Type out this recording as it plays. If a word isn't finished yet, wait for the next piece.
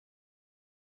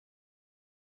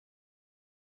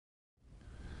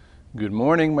Good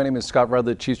morning. My name is Scott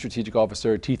Redler, Chief Strategic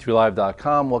Officer at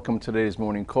T3Live.com. Welcome to today's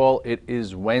morning call. It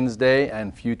is Wednesday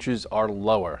and futures are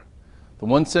lower. The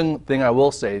one thing I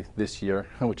will say this year,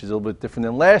 which is a little bit different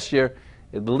than last year,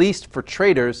 at least for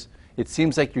traders, it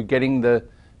seems like you're getting the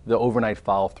overnight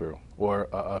follow through or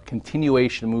a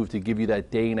continuation move to give you that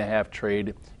day and a half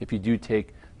trade if you do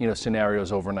take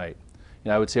scenarios overnight.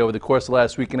 I would say over the course of the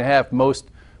last week and a half,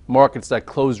 most markets that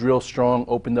closed real strong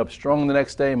opened up strong the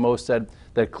next day. Most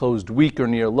that closed weak or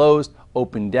near lows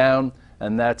opened down,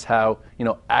 and that's how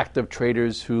active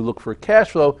traders who look for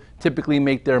cash flow typically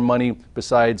make their money.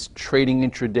 Besides trading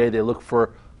intraday, they look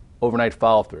for overnight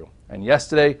follow through. And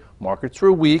yesterday, markets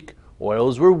were weak,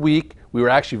 oils were weak. We were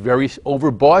actually very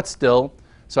overbought still.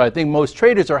 So I think most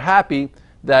traders are happy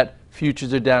that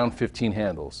futures are down 15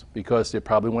 handles because they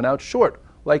probably went out short.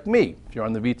 Like me, if you're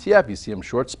on the VTF, you see them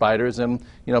short spiders, and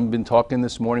I've been talking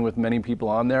this morning with many people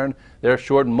on there, and they're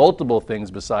short multiple things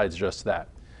besides just that.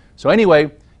 So anyway,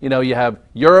 you have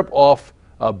Europe off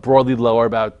broadly lower,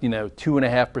 about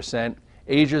 2.5%.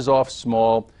 Asia's off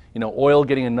small. Oil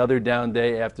getting another down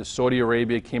day after Saudi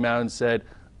Arabia came out and said,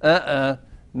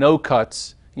 no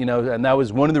cuts. And that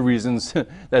was one of the reasons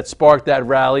that sparked that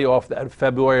rally off that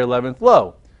February 11th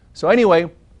low. So anyway,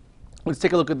 let's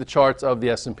take a look at the charts of the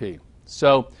S&P.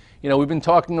 So, we've been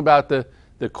talking about the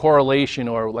correlation,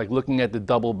 or like looking at the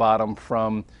double bottom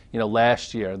from,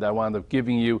 last year that wound up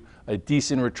giving you a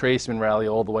decent retracement rally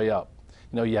all the way up.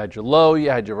 You had your low, you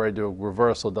had your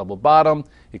reversal double bottom,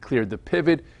 it cleared the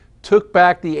pivot, took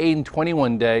back the 8 and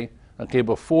 21 day,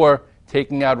 before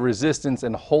taking out resistance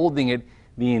and holding it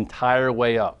the entire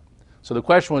way up. So the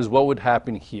question was, what would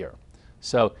happen here?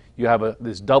 So you have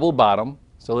this double bottom.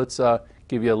 So let's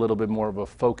give you a little bit more of a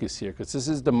focus here, because this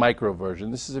is the micro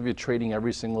version. This is if you're trading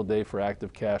every single day for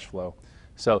active cash flow.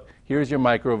 So here's your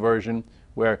micro version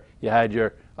where you had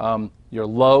your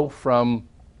low from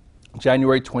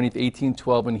January 20th,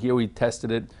 1812, and here we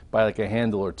tested it by like a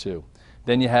handle or two.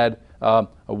 Then you had a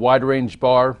wide range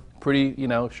bar, pretty,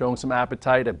 showing some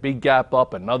appetite, a big gap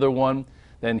up, another one.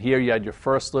 Then here you had your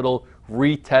first little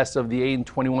retest of the 8 and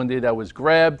 21 day that was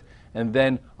grabbed, and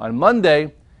then on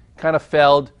Monday, kind of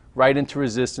failed right into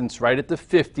resistance, right at the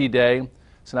 50-day.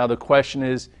 So now the question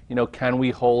is, can we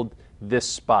hold this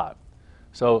spot?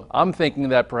 So I'm thinking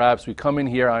that perhaps we come in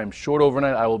here, I'm short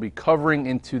overnight, I will be covering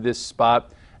into this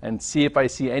spot and see if I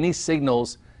see any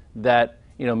signals that,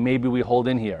 maybe we hold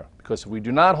in here. Because if we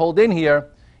do not hold in here,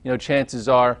 chances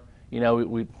are,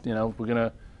 we're going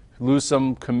to lose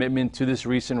some commitment to this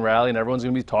recent rally, and everyone's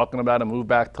going to be talking about a move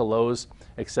back to lows,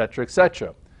 et cetera, et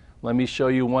cetera. Let me show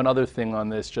you one other thing on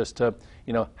this, just to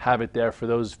have it there for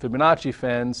those Fibonacci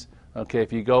fans. Okay,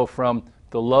 if you go from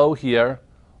the low here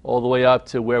all the way up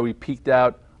to where we peaked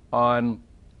out on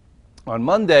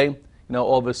Monday,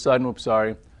 all of a sudden,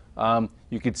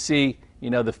 you could see the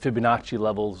Fibonacci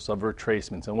levels of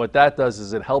retracements. And what that does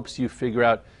is it helps you figure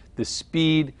out the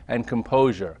speed and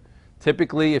composure.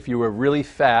 Typically, if you were really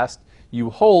fast, you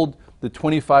hold the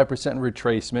 25%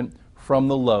 retracement from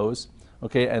the lows.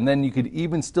 Okay, and then you could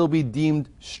even still be deemed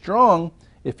strong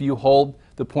if you hold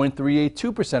the 0.382%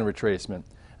 retracement.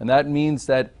 And that means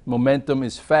that momentum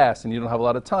is fast and you don't have a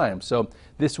lot of time. So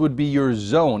this would be your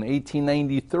zone,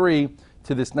 1893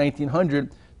 to this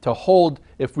 1900, to hold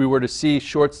if we were to see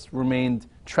shorts remained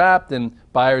trapped and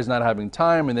buyers not having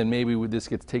time, and then maybe this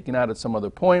gets taken out at some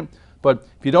other point. But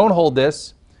if you don't hold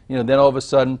this, then all of a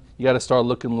sudden you got to start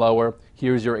looking lower.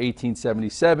 Here's your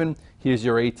 1877, here's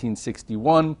your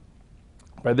 1861.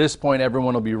 By this point,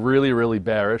 everyone will be really, really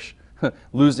bearish,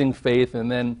 losing faith,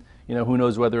 and then, who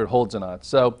knows whether it holds or not.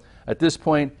 So at this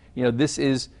point, this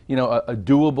is, a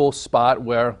doable spot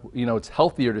where, it's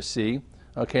healthier to see.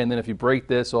 Okay, and then if you break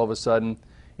this, all of a sudden,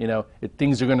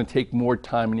 things are going to take more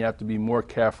time, and you have to be more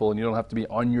careful, and you don't have to be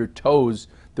on your toes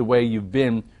the way you've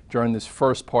been during this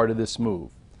first part of this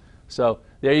move. So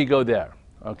there you go there.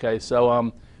 Okay,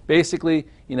 so basically,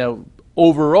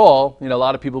 overall, a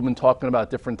lot of people have been talking about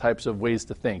different types of ways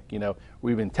to think.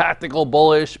 We've been tactical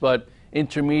bullish, but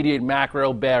intermediate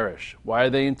macro bearish. Why are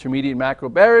they intermediate macro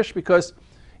bearish? Because,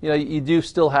 you do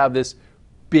still have this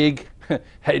big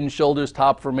head and shoulders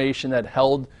top formation that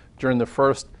held during the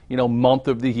first, month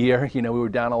of the year. We were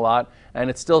down a lot, and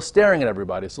it's still staring at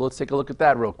everybody. So let's take a look at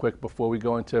that real quick before we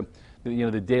go into,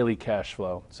 the daily cash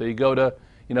flow. So you go to,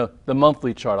 the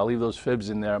monthly chart. I'll leave those fibs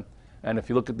in there. And if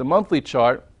you look at the monthly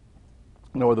chart,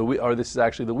 or this is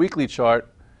actually the weekly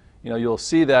chart, you'll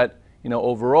see that,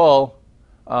 overall,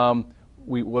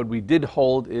 what we did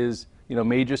hold is,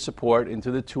 major support into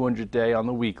the 200-day on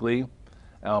the weekly,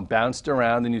 bounced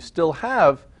around, and you still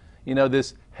have,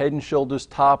 this head and shoulders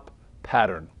top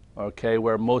pattern, okay,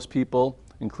 where most people,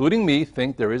 including me,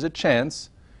 think there is a chance,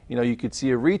 you could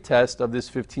see a retest of this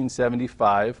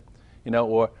 1575,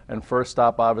 and first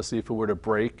stop, obviously, if it were to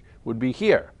break, would be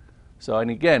here. So,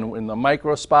 and again, in the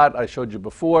micro spot I showed you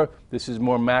before, this is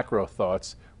more macro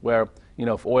thoughts, where,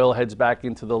 if oil heads back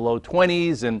into the low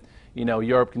 20s and,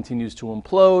 Europe continues to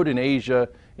implode and Asia,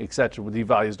 etc.,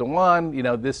 devalues the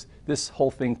yuan, this whole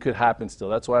thing could happen still.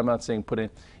 That's why I'm not saying put in,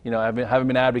 I haven't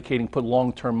been advocating put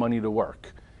long-term money to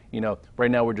work. Right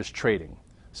now we're just trading.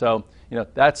 So,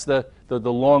 that's the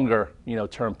longer,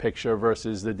 term picture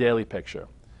versus the daily picture.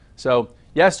 So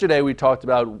yesterday we talked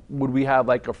about, would we have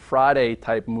like a Friday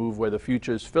type move where the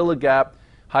futures fill a gap,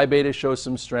 high beta shows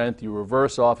some strength, you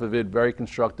reverse off of it, very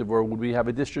constructive, or would we have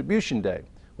a distribution day?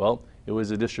 Well, it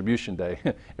was a distribution day.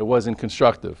 It wasn't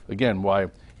constructive. Again, why,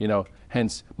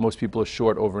 hence most people are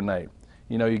short overnight.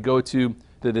 You go to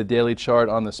the daily chart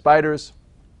on the spiders,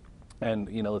 and,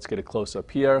 let's get a close up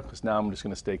here, because now I'm just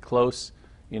going to stay close,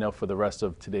 for the rest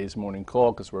of today's morning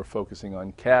call, because we're focusing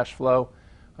on cash flow.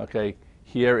 Okay,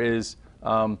 here is,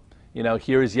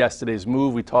 here is yesterday's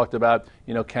move. We talked about,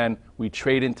 can we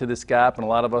trade into this gap? And a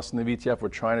lot of us in the VTF were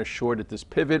trying to short at this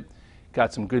pivot,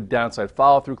 got some good downside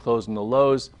follow through, closing the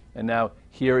lows. And now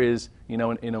here is,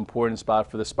 an important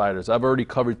spot for the spiders. I've already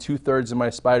covered 2/3 of my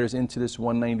spiders into this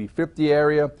 190.50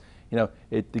 area.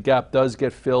 The gap does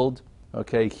get filled,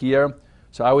 okay, here.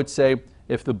 So I would say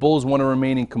if the bulls want to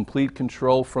remain in complete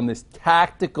control from this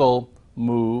tactical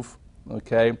move,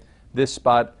 okay, this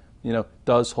spot,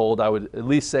 does hold. I would at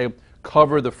least say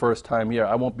cover the first time here.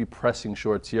 I won't be pressing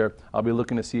shorts here. I'll be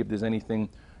looking to see if there's anything,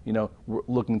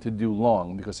 looking to do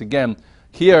long. Because again,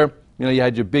 here, you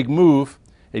had your big move.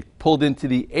 It pulled into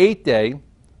the 8-day,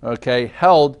 okay,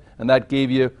 held, and that gave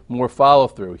you more follow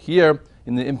through. Here,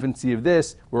 in the infancy of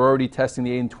this, we're already testing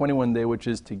the 8 and 21 day, which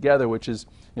is together, which is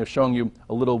showing you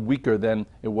a little weaker than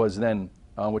it was then,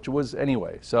 which it was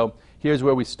anyway. So here's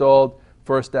where we stalled.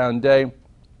 First down day.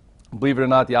 Believe it or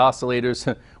not, the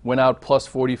oscillators went out plus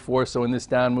 44, so in this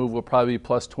down move we'll probably be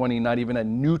plus 20, not even at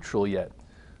neutral yet.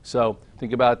 So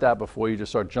think about that before you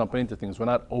just start jumping into things. We're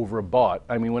not overbought.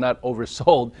 I mean, we're not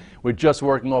oversold. We're just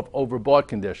working off overbought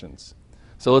conditions.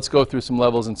 So let's go through some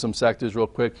levels in some sectors real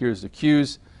quick. Here's the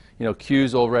Qs.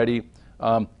 Qs already.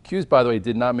 Qs, by the way,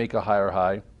 did not make a higher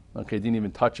high. Okay, didn't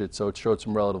even touch it, so it showed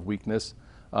some relative weakness.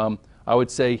 I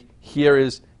would say here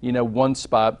is, one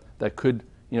spot that could,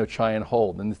 try and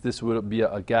hold, and this would be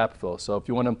a gap fill. So if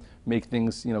you want to make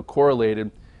things,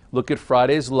 correlated, look at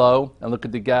Friday's low and look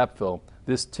at the gap fill.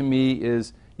 This to me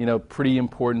is, pretty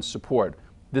important support.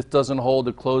 This doesn't hold,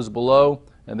 it closed below,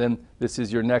 and then this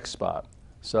is your next spot.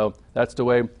 So that's the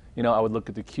way, I would look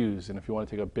at the Qs. And if you want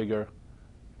to take a bigger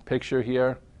picture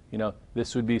here,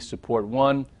 this would be support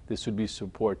 1, this would be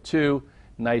support 2.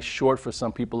 Nice short for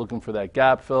some people looking for that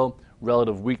gap fill.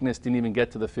 Relative weakness, didn't even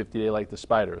get to the 50-day like the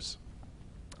spiders.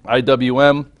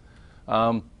 IWM,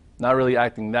 not really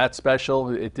acting that special.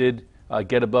 It did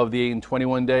get above the 8 and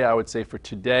 21 day. I would say for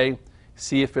today,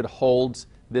 see if it holds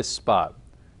this spot.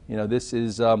 This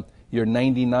is your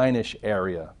 99-ish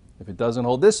area. If it doesn't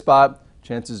hold this spot,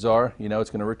 chances are, it's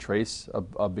going to retrace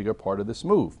a bigger part of this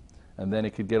move. And then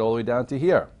it could get all the way down to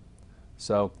here.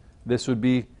 So this would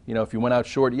be, if you went out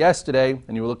short yesterday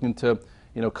and you were looking to,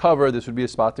 cover, this would be a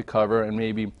spot to cover and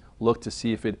maybe look to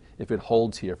see if it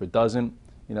holds here. If it doesn't,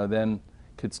 then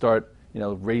could start,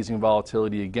 raising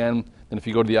volatility again. Then if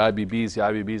you go to the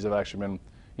IBBs have actually been,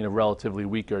 relatively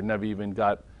weaker. Never even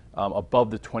got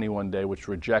above the 21-day, which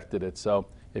rejected it. So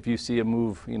if you see a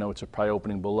move, it's probably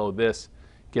opening below this,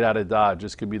 get out of Dodge.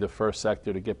 This could be the first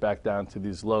sector to get back down to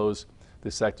these lows.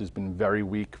 This sector's been very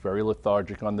weak, very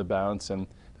lethargic on the bounce, and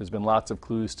there's been lots of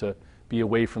clues to be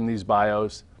away from these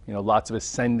bios. Lots of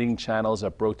ascending channels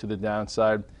that broke to the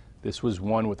downside. This was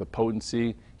one with a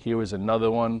potency. Here was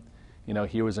another one.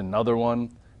 Here was another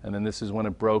one. And then this is when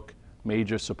it broke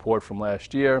major support from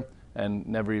last year and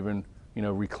never even,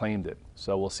 reclaimed it.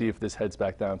 So we'll see if this heads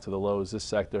back down to the lows. This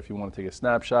sector, if you want to take a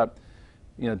snapshot,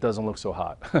 it doesn't look so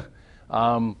hot.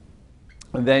 And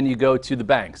then you go to the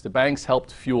banks. The banks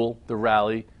helped fuel the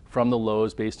rally from the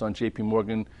lows based on JP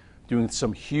Morgan doing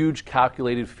some huge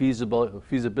calculated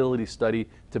feasibility study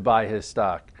to buy his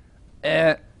stock.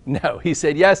 No, he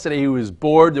said yesterday he was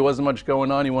bored, there wasn't much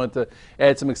going on, he wanted to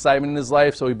add some excitement in his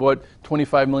life, so he bought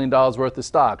 $25 million worth of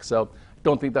stock. So I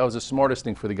don't think that was the smartest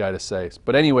thing for the guy to say.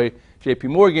 But anyway, JP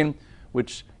Morgan,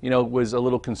 which was a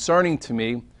little concerning to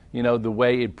me, the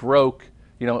way it broke,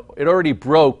 it already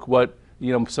broke what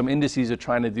some indices are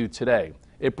trying to do today.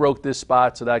 It broke this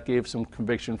spot, so that gave some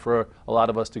conviction for a lot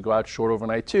of us to go out short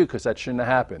overnight too, because that shouldn't have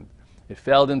happened. It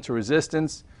failed into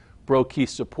resistance, broke key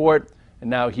support, and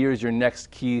now here's your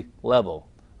next key level.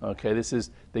 Okay, this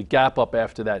is the gap up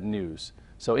after that news.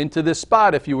 So into this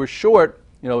spot, if you were short,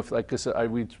 you know, if, like I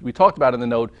said, we talked about in the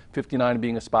note, 59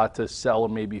 being a spot to sell or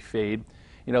maybe fade.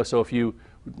 You know, so if you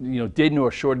didn't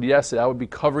or shorted yesterday, I would be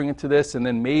covering into this, and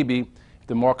then maybe if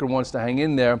the market wants to hang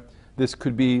in there, this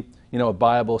could be, you know, a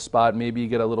buyable spot. Maybe you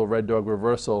get a little red dog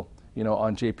reversal, you know,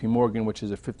 on JP Morgan, which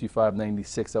is at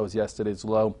 55.96. That was yesterday's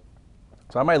low.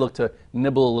 So I might look to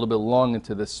nibble a little bit long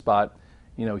into this spot,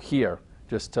 you know, here,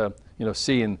 just to, you know,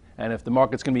 see. And if the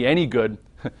market's going to be any good,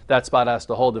 that spot has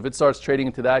to hold. If it starts trading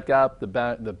into that gap,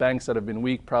 the banks that have been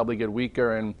weak probably get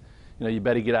weaker, and, you know, you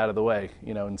better get out of the way,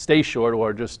 you know, and stay short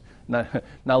or just not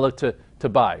look to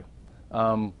buy.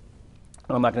 I'm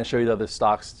not going to show you the other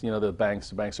stocks, you know, the banks.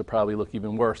 The banks will probably look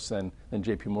even worse than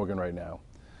JP Morgan right now.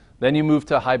 Then you move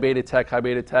to high beta tech. High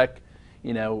beta tech,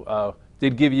 you know,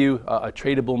 did give you a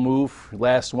tradable move.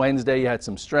 Last Wednesday you had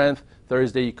some strength.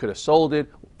 Thursday you could have sold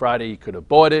it. Friday you could have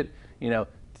bought it. You know,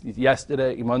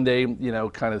 yesterday, Monday, you know,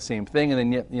 kind of the same thing.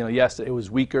 And then, you know, yesterday it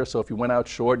was weaker. So if you went out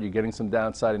short, you're getting some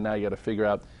downside, and now you got to figure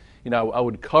out, you know, I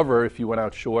would cover if you went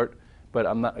out short, but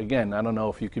I'm not, again, I don't know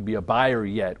if you could be a buyer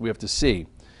yet. We have to see.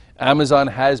 Amazon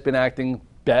has been acting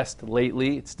best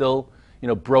lately. It's still, you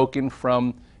know, broken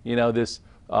from, you know, this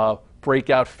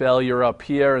breakout failure up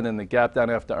here and then the gap down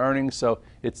after earnings. So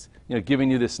it's, you know,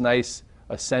 giving you this nice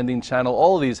ascending channel.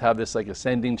 All of these have this like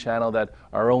ascending channel that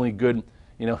are only good,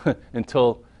 you know,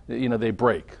 until, you know, they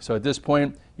break. So at this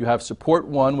point, you have support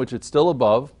 1, which it's still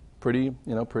above. Pretty,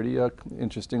 you know, pretty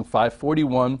interesting.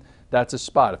 541, that's a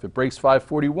spot. If it breaks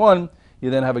 541, you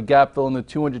then have a gap fill in the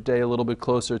 200-day a little bit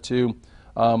closer to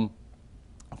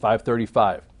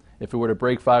 535. If it were to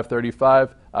break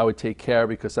 535, I would take care,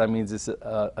 because that means this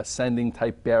ascending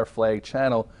type bear flag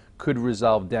channel could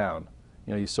resolve down.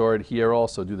 You know, you saw it here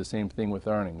also, do the same thing with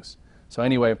earnings. So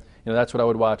anyway, you know, that's what I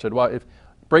would watch. If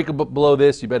break below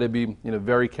this, you better be, you know,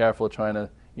 very careful trying to,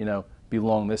 you know, be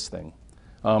long this thing.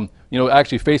 You know,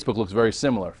 actually Facebook looks very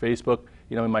similar. Facebook,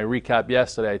 you know, in my recap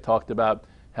yesterday, I talked about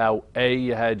how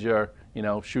you had your, you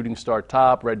know, shooting star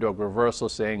top, red dog reversal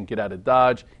saying get out of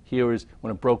Dodge. Here is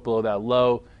when it broke below that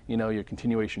low, you know, your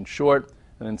continuation short.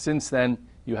 And then since then,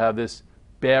 you have this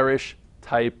bearish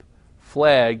type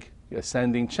flag,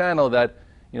 ascending channel that,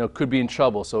 you know, could be in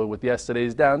trouble. So with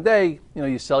yesterday's down day, you know,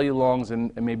 you sell your longs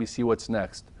and maybe see what's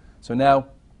next. So now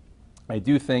I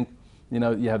do think, you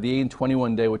know, you have the 8 and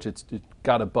 21 day, which it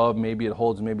got above. Maybe it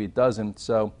holds, maybe it doesn't.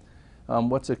 So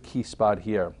what's a key spot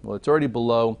here? Well, it's already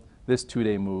below this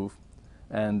 2-day move.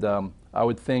 And I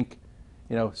would think,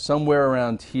 you know, somewhere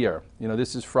around here. You know,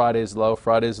 this is Friday's low.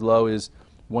 Friday's low is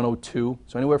 102.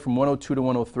 So anywhere from 102 to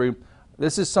 103.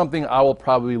 This is something I will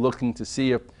probably be looking to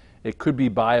see if it could be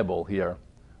buyable here.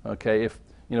 Okay, if,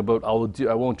 you know, but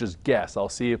I won't just guess. I'll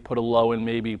see if put a low in,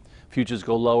 maybe futures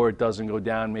go lower, it doesn't go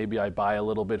down. Maybe I buy a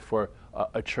little bit for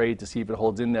a trade to see if it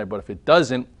holds in there. But if it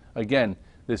doesn't, again,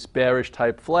 this bearish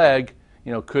type flag,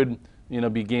 you know, could, you know,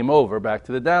 be game over, back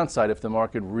to the downside if the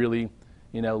market really,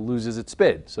 you know, loses its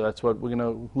bid. So that's what we're going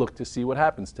to look to see what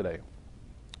happens today.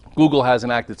 Google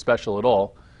hasn't acted special at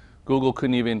all. Google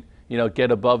couldn't even, you know,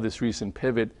 get above this recent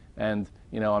pivot, and,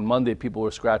 you know, on Monday people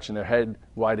were scratching their head,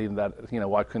 why didn't that, you know,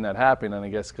 why couldn't that happen? And I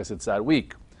guess because it's that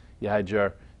weak. You had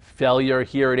your failure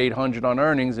here at 800 on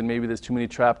earnings, and maybe there's too many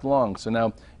trapped longs. So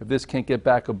now if this can't get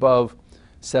back above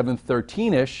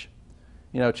 713-ish,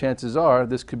 you know, chances are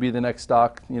this could be the next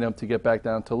stock, you know, to get back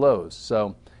down to lows.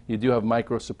 So you do have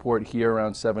micro support here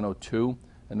around 702,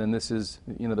 and then this is,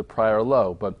 you know, the prior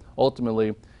low. But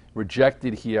ultimately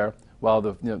rejected here while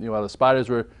the, you know, while the spiders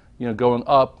were, you know, going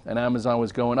up and Amazon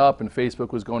was going up and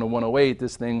Facebook was going to 108.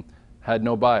 This thing had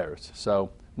no buyers.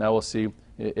 So now we'll see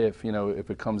if, you know,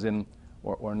 if it comes in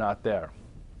or not there.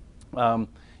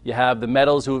 You have the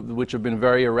metals, which have been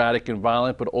very erratic and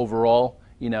violent, but overall,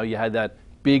 you know, you had that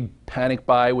big panic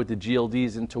buy with the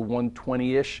GLDs into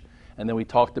 120-ish, and then we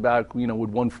talked about, you know, would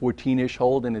 114-ish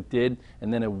hold, and it did,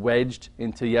 and then it wedged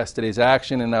into yesterday's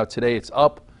action, and now today it's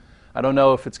up. I don't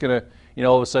know if it's going to, you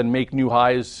know, all of a sudden make new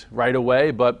highs right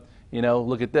away, but, you know,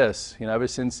 look at this. You know, ever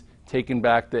since taking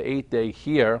back the 8-day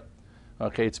here,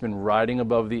 okay, it's been riding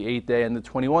above the 8-day and the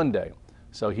 21-day.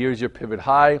 So here's your pivot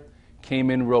high,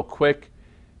 came in real quick.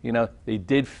 You know, they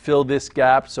did fill this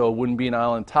gap so it wouldn't be an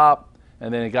island top,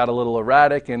 and then it got a little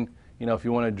erratic. And, you know, if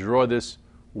you want to draw this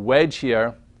wedge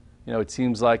here, you know, it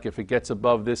seems like if it gets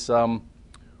above this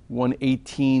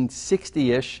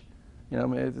 118.60-ish, you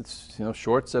know, it's, you know,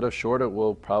 shorts that are short, it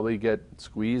will probably get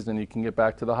squeezed and you can get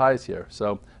back to the highs here.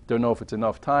 So don't know if it's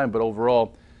enough time, but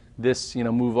overall, this, you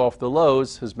know, move off the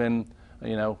lows has been,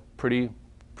 you know, pretty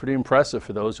impressive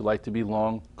for those who like to be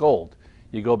long gold.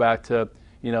 You go back to,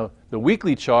 you know, the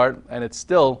weekly chart, and it's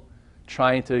still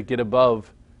trying to get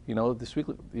above, this week,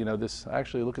 this,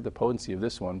 actually look at the potency of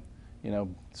this one.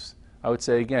 I would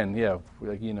say again, yeah,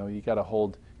 like, you got to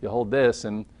hold this,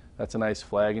 and that's a nice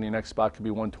flag, and your next spot could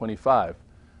be 125.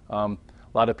 A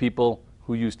lot of people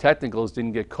who use technicals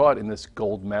didn't get caught in this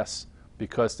gold mess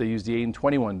because they used the 8 and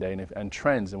 21 day and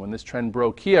trends. And when this trend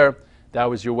broke here, that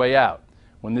was your way out.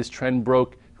 When this trend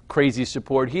broke crazy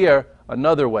support here,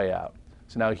 another way out.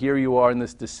 So now here you are in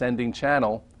this descending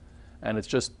channel, and it's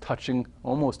just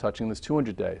almost touching this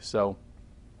 200 day. So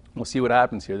we'll see what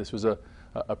happens here. This was a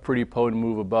pretty potent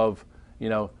move above,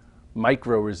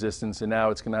 micro resistance, and now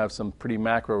it's going to have some pretty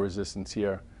macro resistance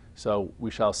here. So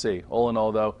we shall see. All in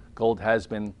all, though, gold has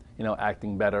been,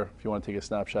 acting better, if you want to take a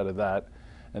snapshot of that.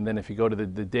 And then if you go to the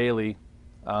daily,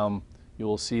 you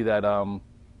will see that,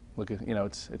 look at,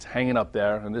 it's hanging up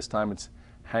there, and this time it's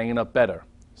hanging up better.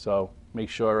 So make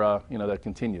sure, that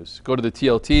continues. Go to the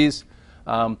TLTs.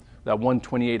 That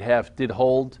 128.5 did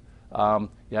hold.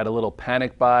 You had a little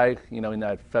panic buy, in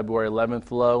that February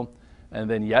 11th low. And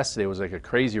then yesterday was like a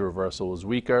crazy reversal. It was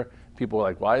weaker. People were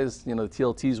like, why is, the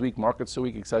TLT's weak, market's so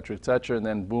weak, et cetera, et cetera. And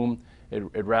then boom,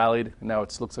 it rallied. And now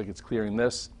it looks like it's clearing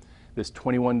this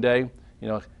 21 day,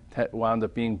 wound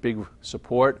up being big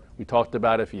support. We talked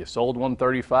about if you sold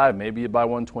 135, maybe you buy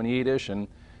 128-ish. And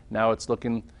now it's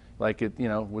looking like it,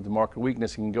 with the market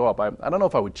weakness, it can go up. I don't know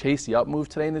if I would chase the up move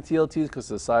today in the TLTs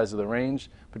because of the size of the range,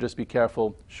 but just be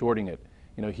careful shorting it.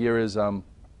 Here is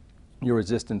your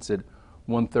resistance at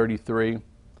 133,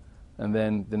 and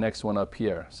then the next one up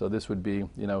here. So this would be,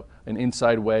 an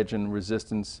inside wedge and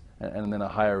resistance, and then a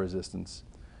higher resistance.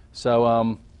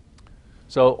 So,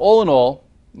 so all in all,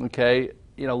 okay,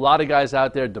 a lot of guys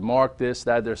out there, DeMark, this,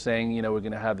 that, they're saying, we're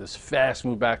going to have this fast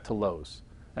move back to lows.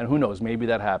 And who knows, maybe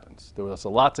that happens. There was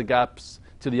lots of gaps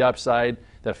to the upside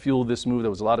that fueled this move. There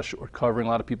was a lot of short covering. A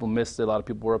lot of people missed it. A lot of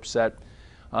people were upset.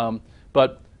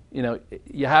 But,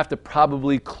 you have to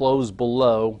probably close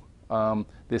below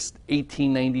this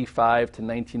 1895 to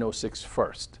 1906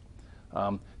 first.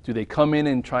 Do they come in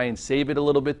and try and save it a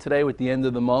little bit today with the end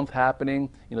of the month happening?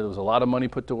 There was a lot of money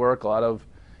put to work, a lot of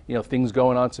things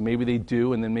going on, so maybe they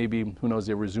do, and then maybe, who knows,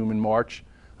 they resume in March.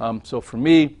 So for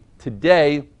me,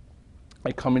 today,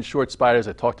 I come in short spiders.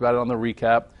 I talked about it on the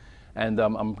recap, and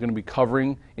I'm going to be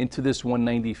covering into this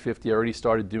 190.50. I already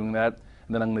started doing that,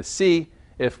 and then I'm going to see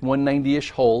if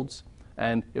 190-ish holds,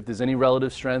 and if there's any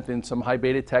relative strength in some high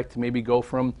beta tech to maybe go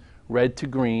from red to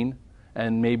green,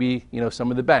 and maybe some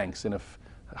of the banks. And if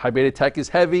high beta tech is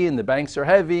heavy and the banks are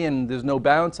heavy and there's no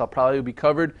bounce, I'll probably be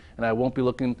covered, and I won't be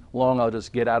looking long. I'll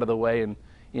just get out of the way and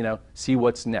see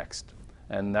what's next.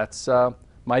 And that's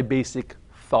my basic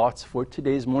thoughts for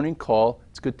today's morning call.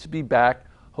 It's good to be back.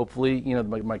 Hopefully,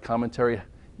 my commentary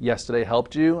yesterday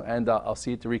helped you, and I'll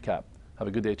see you at the recap. Have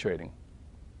a good day trading.